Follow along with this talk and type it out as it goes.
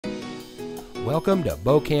Welcome to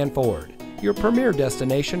Bokan Ford, your premier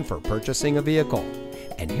destination for purchasing a vehicle.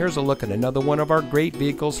 And here's a look at another one of our great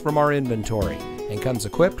vehicles from our inventory, and comes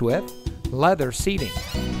equipped with leather seating,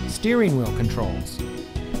 steering wheel controls,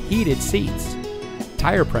 heated seats,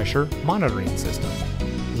 tire pressure monitoring system,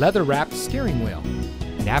 leather wrapped steering wheel,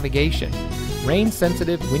 navigation, rain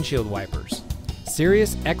sensitive windshield wipers,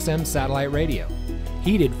 Sirius XM satellite radio,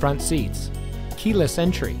 heated front seats, keyless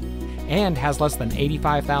entry, and has less than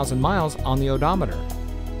 85,000 miles on the odometer.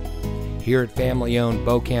 Here at family-owned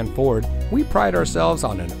Bokan Ford, we pride ourselves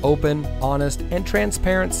on an open, honest, and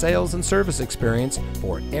transparent sales and service experience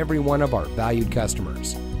for every one of our valued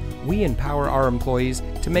customers. We empower our employees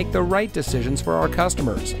to make the right decisions for our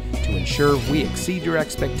customers to ensure we exceed your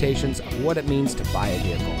expectations of what it means to buy a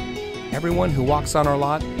vehicle. Everyone who walks on our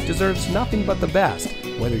lot deserves nothing but the best,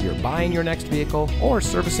 whether you're buying your next vehicle or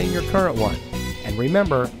servicing your current one. And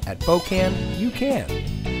remember, at Bokan, you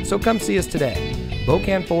can. So come see us today.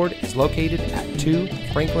 Bokan Ford is located at 2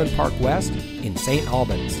 Franklin Park West in St.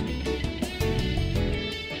 Albans.